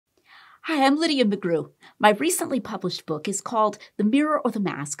Hi, I'm Lydia McGrew. My recently published book is called The Mirror or the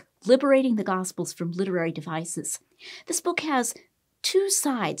Mask, Liberating the Gospels from Literary Devices. This book has two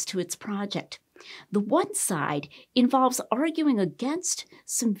sides to its project. The one side involves arguing against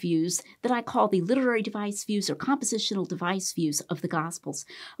some views that I call the literary device views or compositional device views of the Gospels.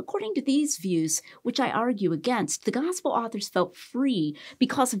 According to these views, which I argue against, the Gospel authors felt free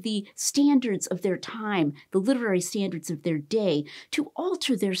because of the standards of their time, the literary standards of their day, to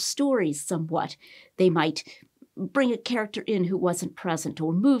alter their stories somewhat. They might bring a character in who wasn't present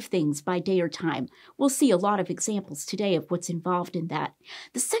or move things by day or time. We'll see a lot of examples today of what's involved in that.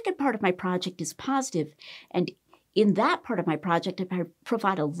 The second part of my project is positive, and in that part of my project, I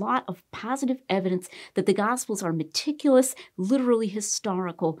provide a lot of positive evidence that the Gospels are meticulous, literally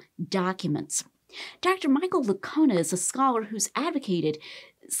historical documents. Dr. Michael Licona is a scholar who's advocated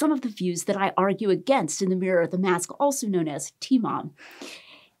some of the views that I argue against in The Mirror or the Mask, also known as TMOM.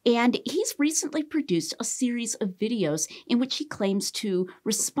 And he's recently produced a series of videos in which he claims to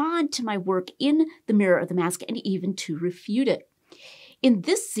respond to my work in The Mirror or the Mask and even to refute it. In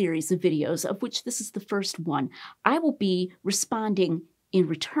this series of videos, of which this is the first one, I will be responding in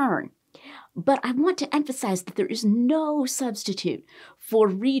return. But I want to emphasize that there is no substitute for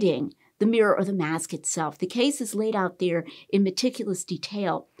reading The Mirror or the Mask itself. The case is laid out there in meticulous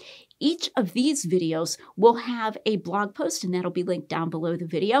detail. Each of these videos will have a blog post, and that'll be linked down below the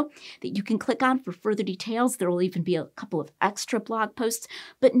video, that you can click on for further details. There will even be a couple of extra blog posts,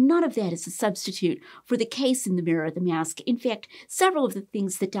 but none of that is a substitute for the case in The Mirror or the Mask. In fact, several of the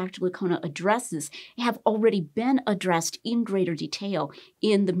things that Dr. Licona addresses have already been addressed in greater detail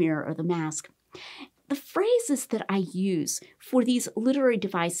in The Mirror or the Mask. The phrases that I use for these literary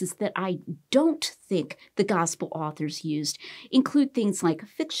devices that I don't think the Gospel authors used include things like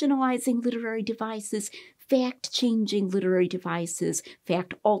fictionalizing literary devices, fact-changing literary devices,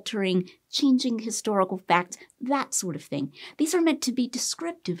 fact-altering, changing historical facts, that sort of thing. These are meant to be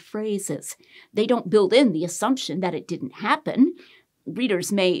descriptive phrases. They don't build in the assumption that it didn't happen.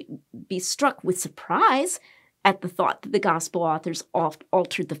 Readers may be struck with surprise at the thought that the Gospel authors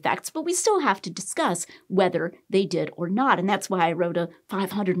altered the facts, but we still have to discuss whether they did or not. And that's why I wrote a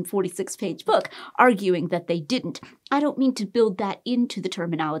 546-page book arguing that they didn't. I don't mean to build that into the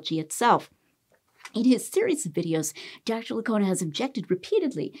terminology itself. In his series of videos, Dr. Licona has objected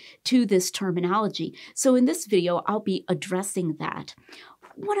repeatedly to this terminology. So in this video, I'll be addressing that.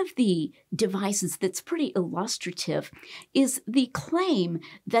 One of the devices that's pretty illustrative is the claim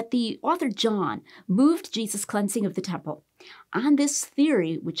that the author John moved Jesus' cleansing of the temple. On this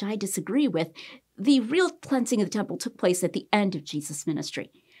theory, which I disagree with, the real cleansing of the temple took place at the end of Jesus'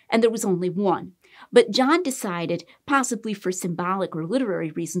 ministry, and there was only one. But John decided, possibly for symbolic or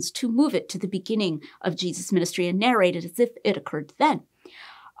literary reasons, to move it to the beginning of Jesus' ministry and narrate it as if it occurred then.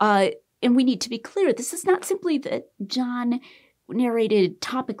 And we need to be clear, this is not simply that John narrated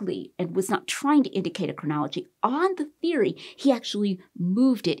topically and was not trying to indicate a chronology. On the theory, he actually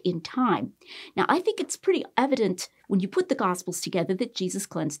moved it in time. Now, I think it's pretty evident when you put the Gospels together that Jesus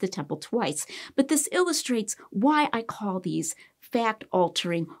cleansed the temple twice, but this illustrates why I call these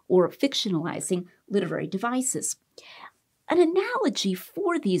fact-altering or fictionalizing literary devices. An analogy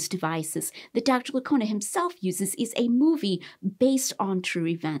for these devices that Dr. Licona himself uses is a movie based on true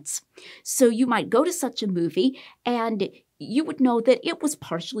events. So you might go to such a movie and you would know that it was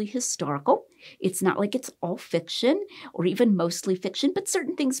partially historical. It's not like it's all fiction or even mostly fiction, but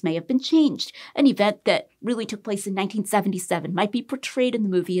certain things may have been changed. An event that really took place in 1977 might be portrayed in the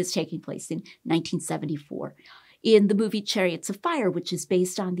movie as taking place in 1974. In the movie Chariots of Fire, which is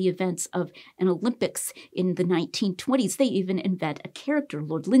based on the events of an Olympics in the 1920s, they even invent a character,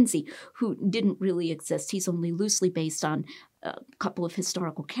 Lord Lindsay, who didn't really exist. He's only loosely based on a couple of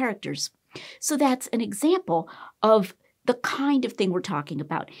historical characters. So that's an example of the kind of thing we're talking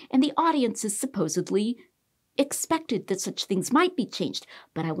about. And the audience is supposedly expected that such things might be changed.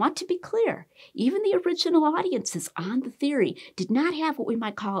 But I want to be clear, even the original audiences on the theory did not have what we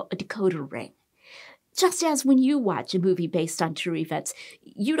might call a decoder ring. Just as when you watch a movie based on true events,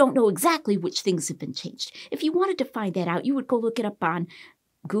 you don't know exactly which things have been changed. If you wanted to find that out, you would go look it up on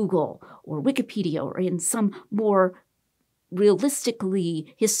Google or Wikipedia or in some more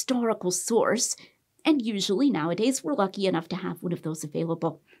realistically historical source. And usually nowadays, we're lucky enough to have one of those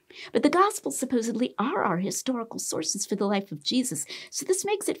available. But the Gospels supposedly are our historical sources for the life of Jesus. So this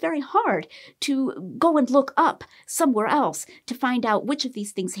makes it very hard to go and look up somewhere else to find out which of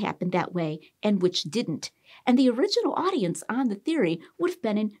these things happened that way and which didn't. And the original audience on the theory would have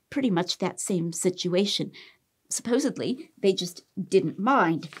been in pretty much that same situation. Supposedly, they just didn't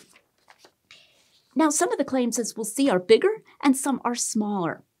mind. Now, some of the claims, as we'll see, are bigger and some are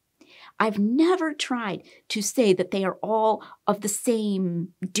smaller. I've never tried to say that they are all of the same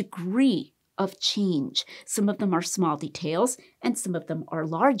degree of change. Some of them are small details, and some of them are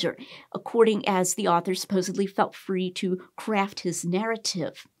larger, according as the author supposedly felt free to craft his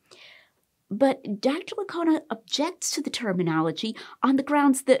narrative. But Dr. Licona objects to the terminology on the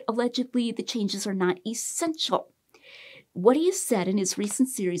grounds that allegedly the changes are not essential. What he has said in his recent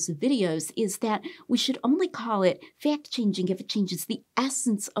series of videos is that we should only call it fact-changing if it changes the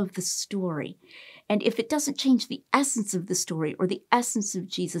essence of the story. And if it doesn't change the essence of the story or the essence of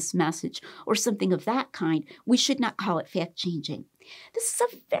Jesus' message or something of that kind, we should not call it fact-changing. This is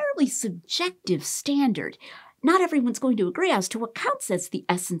a fairly subjective standard. Not everyone's going to agree as to what counts as the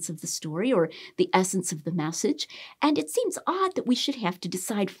essence of the story or the essence of the message, and it seems odd that we should have to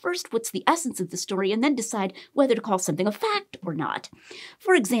decide first what's the essence of the story and then decide whether to call something a fact or not.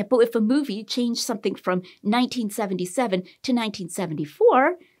 For example, if a movie changed something from 1977 to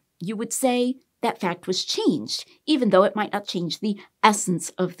 1974, you would say that fact was changed, even though it might not change the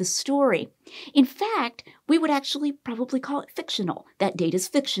essence of the story. In fact, we would actually probably call it fictional. That date is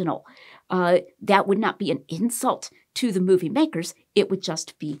fictional. That would not be an insult to the movie makers. It would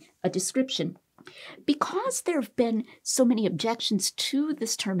just be a description. Because there have been so many objections to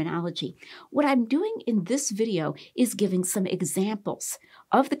this terminology, what I'm doing in this video is giving some examples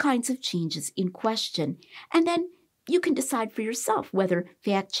of the kinds of changes in question, and then you can decide for yourself whether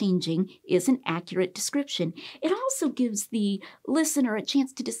fact-changing is an accurate description. It also gives the listener a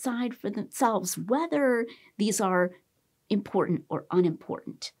chance to decide for themselves whether these are important or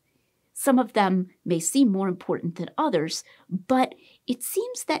unimportant. Some of them may seem more important than others, but it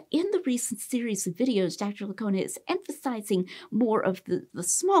seems that in the recent series of videos, Dr. Licona is emphasizing more of the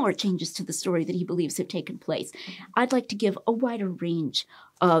smaller changes to the story that he believes have taken place. I'd like to give a wider range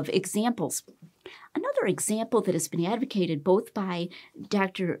of examples. Another example that has been advocated both by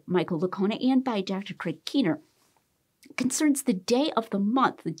Dr. Michael Licona and by Dr. Craig Keener concerns the day of the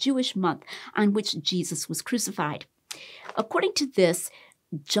month, the Jewish month, on which Jesus was crucified. According to this,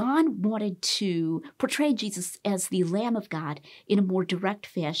 John wanted to portray Jesus as the Lamb of God in a more direct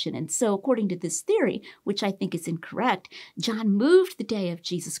fashion. And so, according to this theory, which I think is incorrect, John moved the day of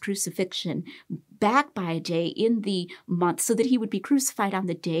Jesus' crucifixion back by a day in the month so that he would be crucified on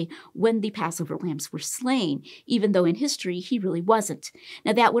the day when the Passover lambs were slain, even though in history he really wasn't.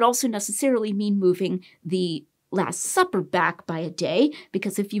 Now, that would also necessarily mean moving the Last Supper back by a day,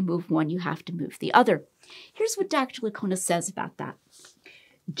 because if you move one, you have to move the other. Here's what Dr. Licona says about that.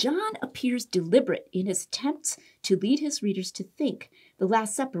 John appears deliberate in his attempts to lead his readers to think the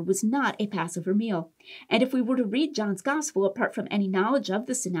Last Supper was not a Passover meal. And if we were to read John's Gospel apart from any knowledge of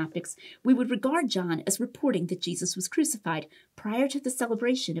the synoptics, we would regard John as reporting that Jesus was crucified prior to the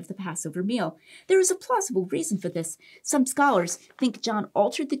celebration of the Passover meal. There is a plausible reason for this. Some scholars think John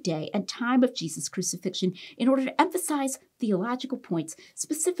altered the day and time of Jesus' crucifixion in order to emphasize theological points,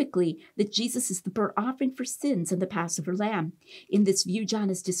 specifically that Jesus is the burnt offering for sins and the Passover lamb. In this view, John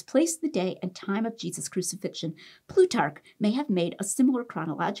has displaced the day and time of Jesus' crucifixion. Plutarch may have made a similar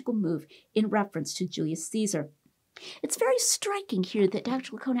chronological move in reference to Julius Caesar. It's very striking here that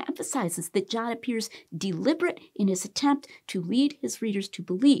Dr. Licona emphasizes that John appears deliberate in his attempt to lead his readers to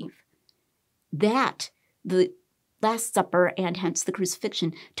believe that the Last Supper, and hence the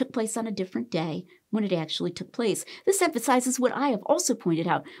crucifixion, took place on a different day when it actually took place. This emphasizes what I have also pointed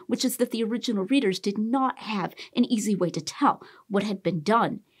out, which is that the original readers did not have an easy way to tell what had been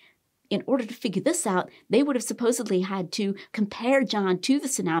done. In order to figure this out, they would have supposedly had to compare John to the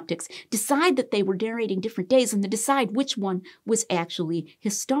synoptics, decide that they were narrating different days, and then decide which one was actually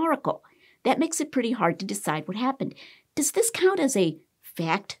historical. That makes it pretty hard to decide what happened. Does this count as a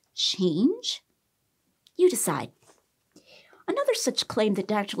fact change? You decide. Another such claim that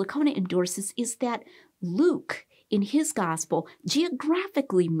Dr. Licona endorses is that Luke, in his gospel,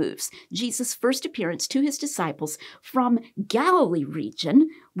 geographically moves Jesus' first appearance to his disciples from Galilee region,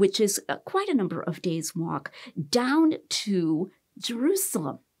 which is quite a number of days' walk, down to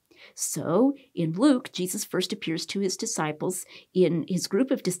Jerusalem. So, in Luke, Jesus first appears to his disciples, in his group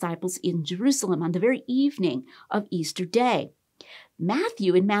of disciples in Jerusalem on the very evening of Easter Day.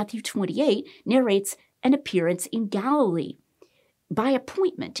 Matthew, in Matthew 28, narrates an appearance in Galilee. By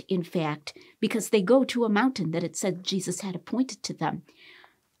appointment, in fact, because they go to a mountain that it said Jesus had appointed to them.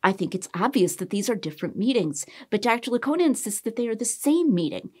 I think it's obvious that these are different meetings, but Dr. Licona insists that they are the same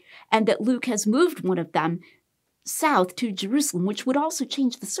meeting, and that Luke has moved one of them south to Jerusalem, which would also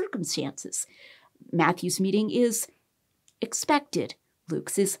change the circumstances. Matthew's meeting is expected.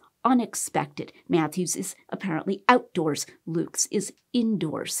 Luke's is unexpected. Matthew's is apparently outdoors. Luke's is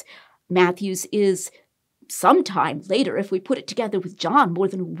indoors. Matthew's is sometime later if we put it together with John more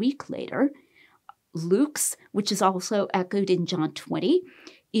than a week later. Luke's, which is also echoed in John 20,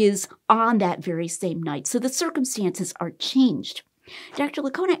 is on that very same night. So the circumstances are changed. Dr.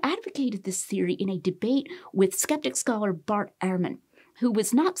 Licona advocated this theory in a debate with skeptic scholar Bart Ehrman, who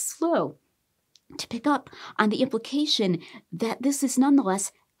was not slow to pick up on the implication that this is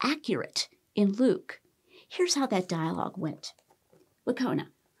nonetheless accurate in Luke. Here's how that dialogue went. Licona: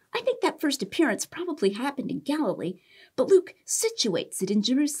 I think that first appearance probably happened in Galilee, but Luke situates it in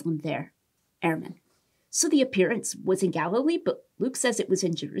Jerusalem there. Ehrman: So the appearance was in Galilee, but Luke says it was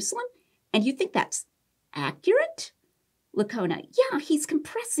in Jerusalem? And you think that's accurate? Licona: Yeah, he's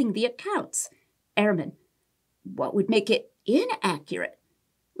compressing the accounts. Ehrman: What would make it inaccurate?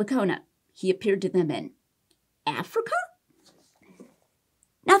 Licona: He appeared to them in Africa?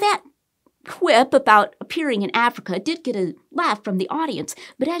 Now that quip about appearing in Africa did get a laugh from the audience,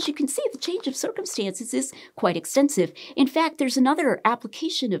 but as you can see, the change of circumstances is quite extensive. In fact, there's another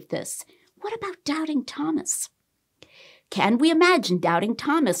application of this. What about doubting Thomas? Can we imagine doubting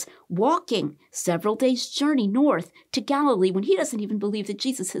Thomas walking several days' journey north to Galilee when he doesn't even believe that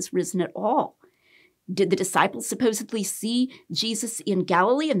Jesus has risen at all? Did the disciples supposedly see Jesus in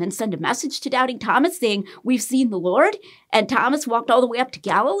Galilee and then send a message to doubting Thomas saying, "We've seen the Lord," and Thomas walked all the way up to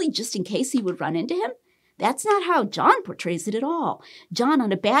Galilee just in case he would run into him? That's not how John portrays it at all. John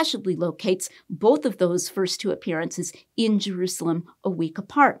unabashedly locates both of those first two appearances in Jerusalem a week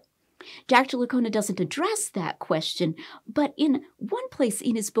apart. Dr. Licona doesn't address that question, but in one place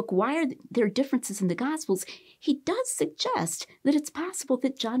in his book, Why Are There Differences in the Gospels?, he does suggest that it's possible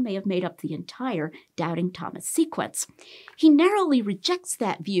that John may have made up the entire Doubting Thomas sequence. He narrowly rejects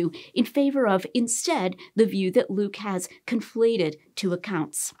that view in favor of, instead, the view that Luke has conflated two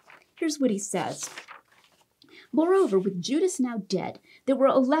accounts. Here's what he says. Moreover, with Judas now dead, there were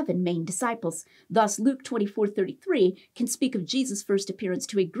 11 main disciples. Thus, Luke 24:33 can speak of Jesus' first appearance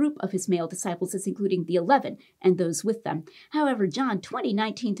to a group of his male disciples as including the 11 and those with them. However, John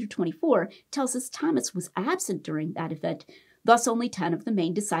 20:19-24 tells us Thomas was absent during that event. Thus, only 10 of the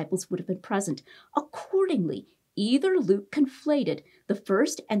main disciples would have been present. Accordingly, either Luke conflated the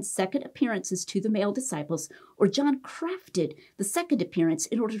first and second appearances to the male disciples, or John crafted the second appearance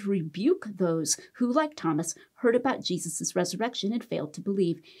in order to rebuke those who, like Thomas, heard about Jesus' resurrection and failed to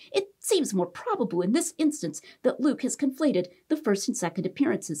believe. It seems more probable in this instance that Luke has conflated the first and second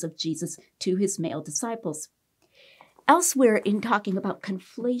appearances of Jesus to his male disciples. Elsewhere, in talking about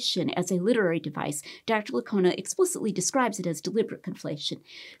conflation as a literary device, Dr. Licona explicitly describes it as deliberate conflation.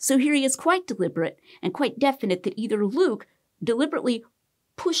 So here he is quite deliberate and quite definite that either Luke deliberately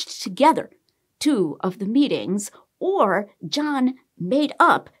pushed together two of the meetings, or John made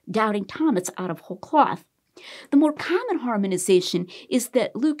up Doubting Thomas out of whole cloth. The more common harmonization is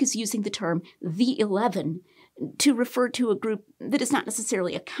that Luke is using the term the 11 to refer to a group that is not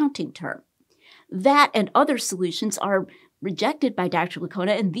necessarily a counting term. That and other solutions are rejected by Dr.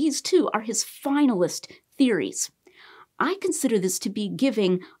 Licona, and these two are his finalist theories. I consider this to be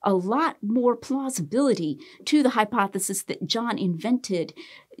giving a lot more plausibility to the hypothesis that John invented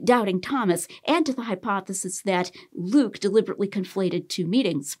Doubting Thomas and to the hypothesis that Luke deliberately conflated two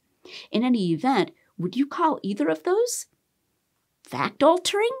meetings. In any event, would you call either of those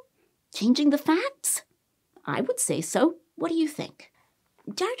fact-altering? Changing the facts? I would say so. What do you think?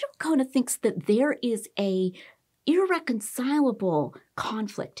 Dr. Licona thinks that there is a irreconcilable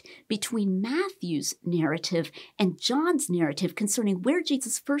conflict between Matthew's narrative and John's narrative concerning where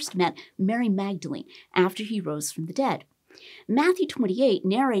Jesus first met Mary Magdalene after he rose from the dead. Matthew 28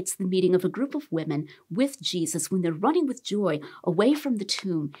 narrates the meeting of a group of women with Jesus when they're running with joy away from the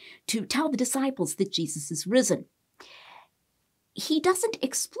tomb to tell the disciples that Jesus is risen. He doesn't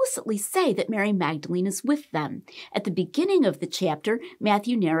explicitly say that Mary Magdalene is with them. At the beginning of the chapter,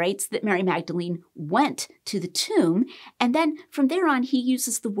 Matthew narrates that Mary Magdalene went to the tomb, and then from there on he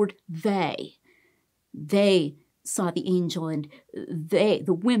uses the word they. They saw the angel, and they,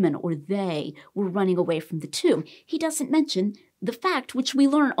 the women or they, were running away from the tomb. He doesn't mention the fact, which we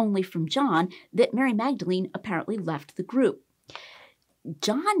learn only from John, that Mary Magdalene apparently left the group.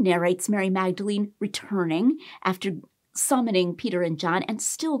 John narrates Mary Magdalene returning after summoning Peter and John and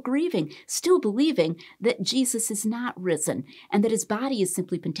still grieving, still believing that Jesus is not risen and that his body has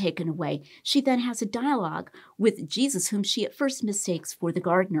simply been taken away. She then has a dialogue with Jesus, whom she at first mistakes for the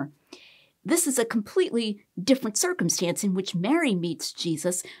gardener. This is a completely different circumstance in which Mary meets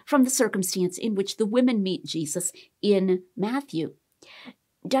Jesus from the circumstance in which the women meet Jesus in Matthew.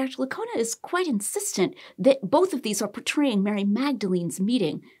 Dr. Licona is quite insistent that both of these are portraying Mary Magdalene's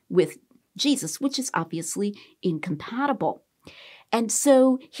meeting with Jesus, which is obviously incompatible. And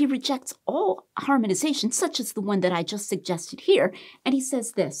so he rejects all harmonization, such as the one that I just suggested here, and he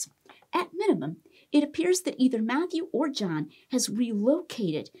says this: at minimum, it appears that either Matthew or John has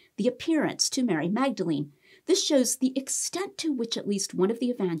relocated the appearance to Mary Magdalene. This shows the extent to which at least one of the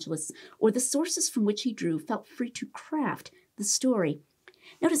evangelists, or the sources from which he drew, felt free to craft the story.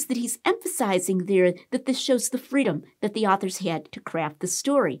 Notice that he's emphasizing there that this shows the freedom that the authors had to craft the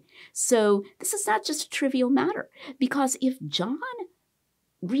story. So this is not just a trivial matter, because if John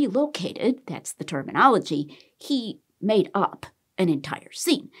relocated, that's the terminology, he made up an entire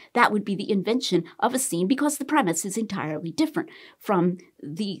scene. That would be the invention of a scene, because the premise is entirely different from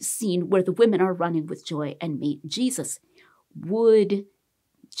the scene where the women are running with joy and meet Jesus. Would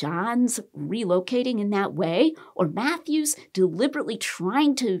John's relocating in that way, or Matthew's deliberately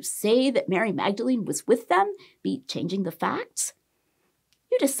trying to say that Mary Magdalene was with them, be changing the facts?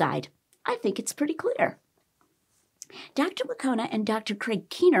 You decide. I think it's pretty clear. Dr. Licona and Dr. Craig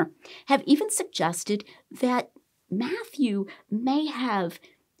Keener have even suggested that Matthew may have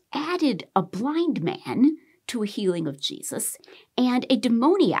added a blind man to a healing of Jesus and a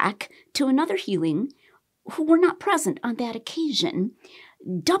demoniac to another healing who were not present on that occasion,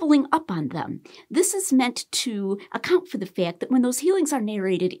 doubling up on them. This is meant to account for the fact that when those healings are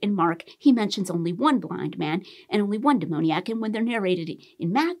narrated in Mark, he mentions only one blind man and only one demoniac, and when they're narrated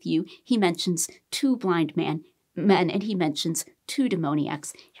in Matthew, he mentions two blind men and he mentions two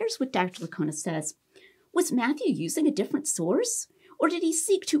demoniacs. Here's what Dr. Licona says. Was Matthew using a different source, or did he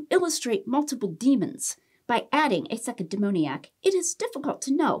seek to illustrate multiple demons by adding a second demoniac? It is difficult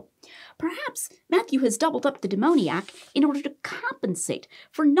to know. Perhaps Matthew has doubled up the demoniac in order to compensate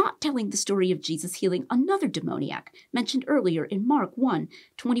for not telling the story of Jesus healing another demoniac mentioned earlier in Mark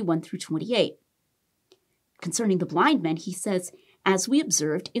 1:21 through 28. Concerning the blind men, he says, as we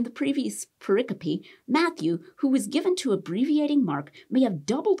observed in the previous pericope, Matthew, who was given to abbreviating Mark, may have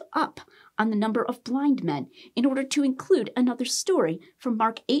doubled up on the number of blind men in order to include another story from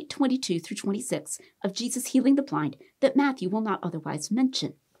Mark 8:22 through 26 of Jesus healing the blind that Matthew will not otherwise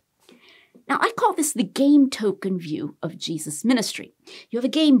mention. Now, I call this the game token view of Jesus' ministry. You have a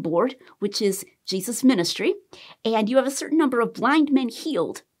game board, which is Jesus' ministry, and you have a certain number of blind men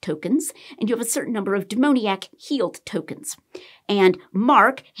healed tokens, and you have a certain number of demoniac healed tokens. And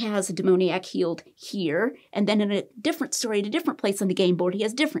Mark has a demoniac healed here, and then in a different story at a different place on the game board, he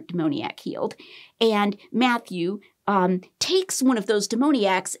has different demoniac healed. And Matthew takes one of those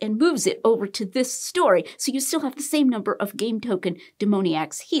demoniacs and moves it over to this story. So you still have the same number of game token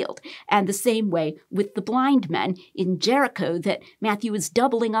demoniacs healed. And the same way with the blind men in Jericho that Matthew is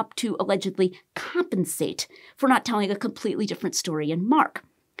doubling up to allegedly compensate for not telling a completely different story in Mark.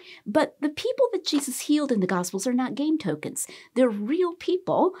 But the people that Jesus healed in the Gospels are not game tokens. They're real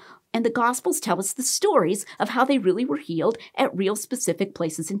people, and the Gospels tell us the stories of how they really were healed at real specific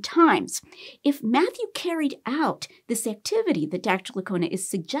places and times. If Matthew carried out this activity that Dr. Licona is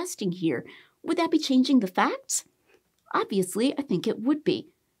suggesting here, would that be changing the facts? Obviously, I think it would be.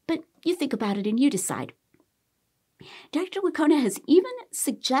 But you think about it and you decide. Dr. Licona has even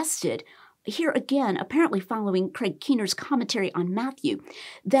suggested, here again, apparently following Craig Keener's commentary on Matthew,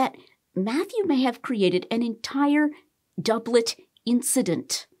 that Matthew may have created an entire doublet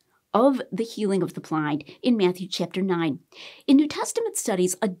incident of the healing of the blind in Matthew chapter 9. In New Testament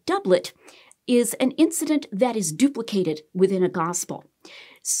studies, a doublet is an incident that is duplicated within a gospel.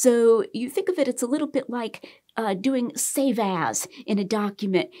 So you think of it, it's a little bit like doing save as in a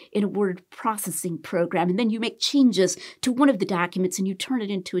document in a word processing program, and then you make changes to one of the documents and you turn it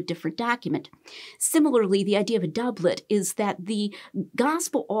into a different document. Similarly, the idea of a doublet is that the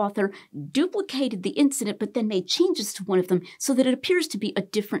gospel author duplicated the incident but then made changes to one of them so that it appears to be a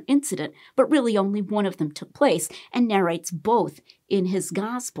different incident, but really only one of them took place, and narrates both in his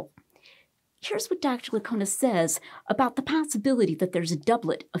gospel. Here's what Dr. Licona says about the possibility that there's a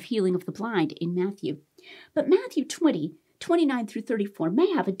doublet of healing of the blind in Matthew. But Matthew 20:29 through 34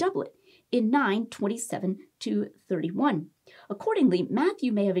 may have a doublet in 9:27 to 31. Accordingly,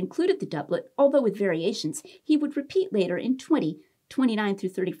 Matthew may have included the doublet, although with variations he would repeat later in 20:29 through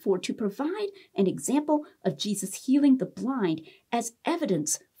 34 to provide an example of Jesus healing the blind as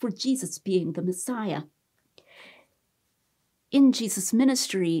evidence for Jesus being the Messiah. In Jesus'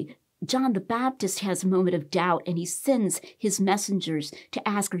 ministry, John the Baptist has a moment of doubt, and he sends his messengers to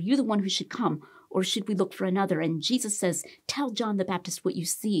ask, are you the one who should come, or should we look for another? And Jesus says, tell John the Baptist what you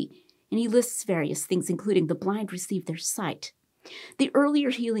see. And he lists various things, including the blind receive their sight. The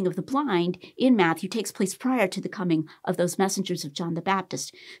earlier healing of the blind in Matthew takes place prior to the coming of those messengers of John the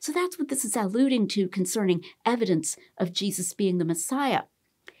Baptist. So that's what this is alluding to concerning evidence of Jesus being the Messiah.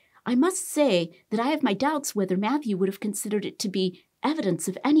 I must say that I have my doubts whether Matthew would have considered it to be evidence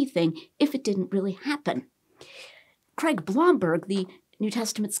of anything if it didn't really happen. Craig Blomberg, the New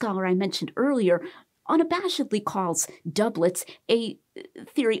Testament scholar I mentioned earlier, unabashedly calls doublets a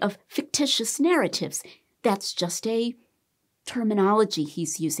theory of fictitious narratives. That's just a terminology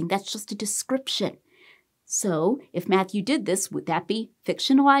he's using. That's just a description. So if Matthew did this, would that be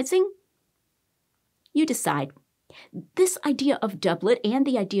fictionalizing? You decide. This idea of doublet and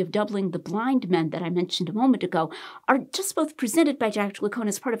the idea of doubling the blind men that I mentioned a moment ago are just both presented by Dr. Licona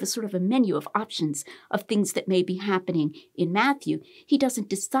as part of a sort of a menu of options of things that may be happening in Matthew. He doesn't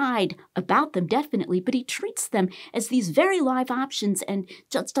decide about them definitely, but he treats them as these very live options and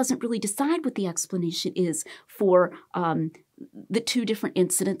just doesn't really decide what the explanation is for the two different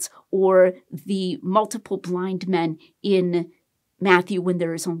incidents or the multiple blind men in Matthew when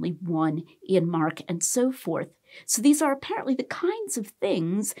there is only one in Mark and so forth. So these are apparently the kinds of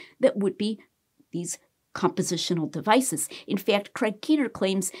things that would be these compositional devices. In fact, Craig Keener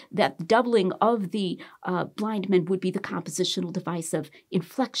claims that the doubling of the blind men would be the compositional device of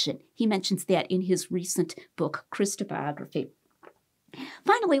inflection. He mentions that in his recent book, Christobiography.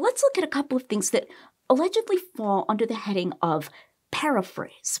 Finally, let's look at a couple of things that allegedly fall under the heading of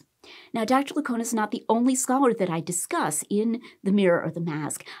paraphrase. Now, Dr. Licona is not the only scholar that I discuss in The Mirror or the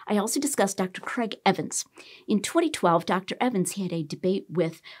Mask. I also discussed Dr. Craig Evans. In 2012, Dr. Evans had a debate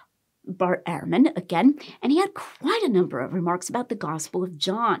with Bart Ehrman again, and he had quite a number of remarks about the Gospel of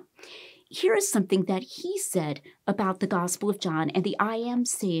John. Here is something that he said about the Gospel of John and the I am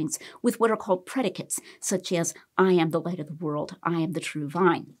sayings with what are called predicates, such as, I am the light of the world, I am the true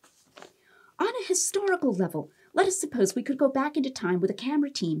vine. On a historical level, let us suppose we could go back into time with a camera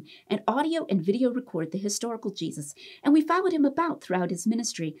team and audio and video record the historical Jesus, and we followed him about throughout his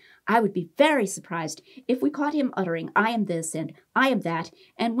ministry. I would be very surprised if we caught him uttering, I am this and I am that,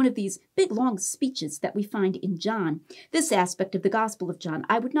 and one of these big long speeches that we find in John. This aspect of the Gospel of John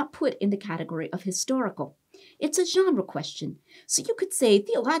I would not put in the category of historical. It's a genre question. So you could say,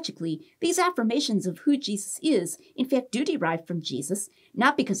 theologically, these affirmations of who Jesus is, in fact, do derive from Jesus,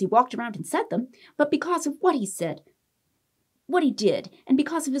 not because he walked around and said them, but because of what he said, what he did, and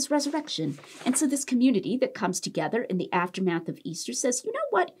because of his resurrection. And so this community that comes together in the aftermath of Easter says, you know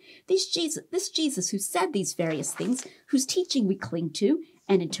what? This Jesus who said these various things, whose teaching we cling to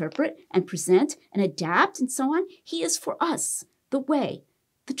and interpret and present and adapt and so on, he is for us the way,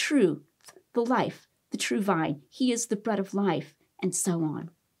 the truth, the life, the true vine. He is the bread of life, and so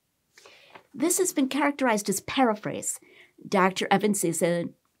on. This has been characterized as paraphrase. Dr. Evans is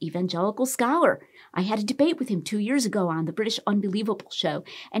an evangelical scholar. I had a debate with him 2 years ago on the British Unbelievable show,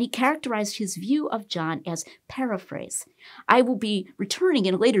 and he characterized his view of John as paraphrase. I will be returning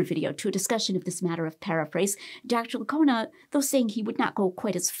in a later video to a discussion of this matter of paraphrase. Dr. Licona, though saying he would not go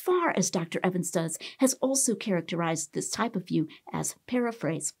quite as far as Dr. Evans does, has also characterized this type of view as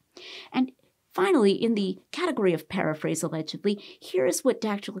paraphrase. And finally, in the category of paraphrase, allegedly, here is what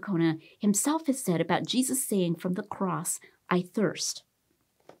Dr. Licona himself has said about Jesus saying from the cross, I thirst.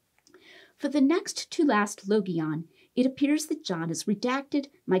 For the next to last logion, it appears that John has redacted,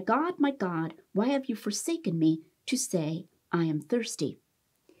 my God, why have you forsaken me, to say, I am thirsty.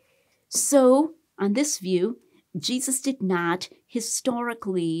 So, on this view, Jesus did not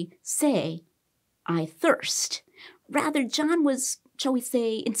historically say, I thirst. Rather, John was, shall we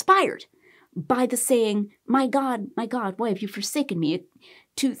say, inspired by the saying, my God, why have you forsaken me,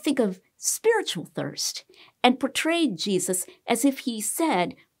 to think of spiritual thirst, and portrayed Jesus as if he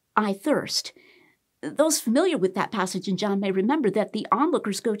said, I thirst. Those familiar with that passage in John may remember that the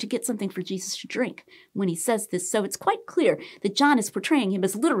onlookers go to get something for Jesus to drink when he says this, so it's quite clear that John is portraying him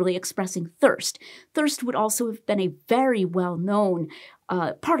as literally expressing thirst. Thirst would also have been a very well-known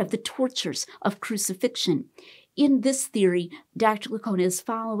part of the tortures of crucifixion. In this theory, Dr. Licona is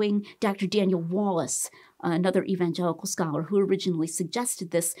following Dr. Daniel Wallace, another evangelical scholar who originally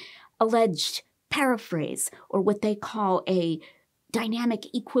suggested this alleged paraphrase, or what they call a dynamic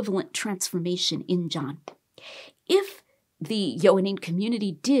equivalent transformation in John. If the Johannine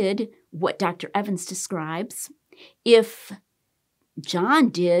community did what Dr. Evans describes, if John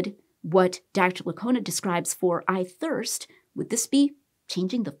did what Dr. Licona describes for I thirst, would this be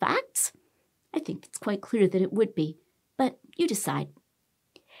changing the facts? I think it's quite clear that it would be, but you decide.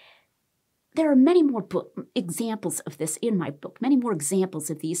 There are many more examples of this in my book, many more examples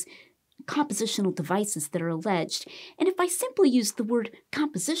of these compositional devices that are alleged, and if I simply used the word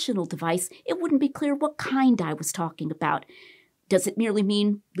compositional device, it wouldn't be clear what kind I was talking about. Does it merely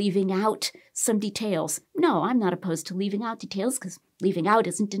mean leaving out some details? No, I'm not opposed to leaving out details, because leaving out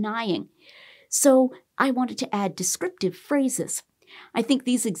isn't denying. So I wanted to add descriptive phrases. I think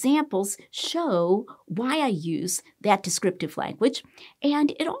these examples show why I use that descriptive language,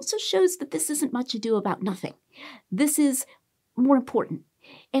 and it also shows that this isn't much ado about nothing. This is more important.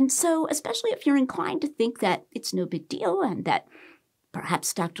 And so, especially if you're inclined to think that it's no big deal and that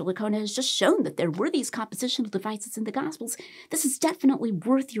perhaps Dr. Licona has just shown that there were these compositional devices in the Gospels, this is definitely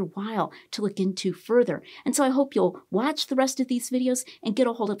worth your while to look into further. And so I hope you'll watch the rest of these videos and get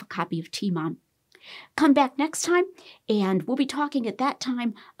a hold of a copy of T-Mon. Come back next time, and we'll be talking at that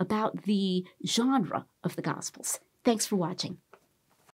time about the genre of the Gospels. Thanks for watching.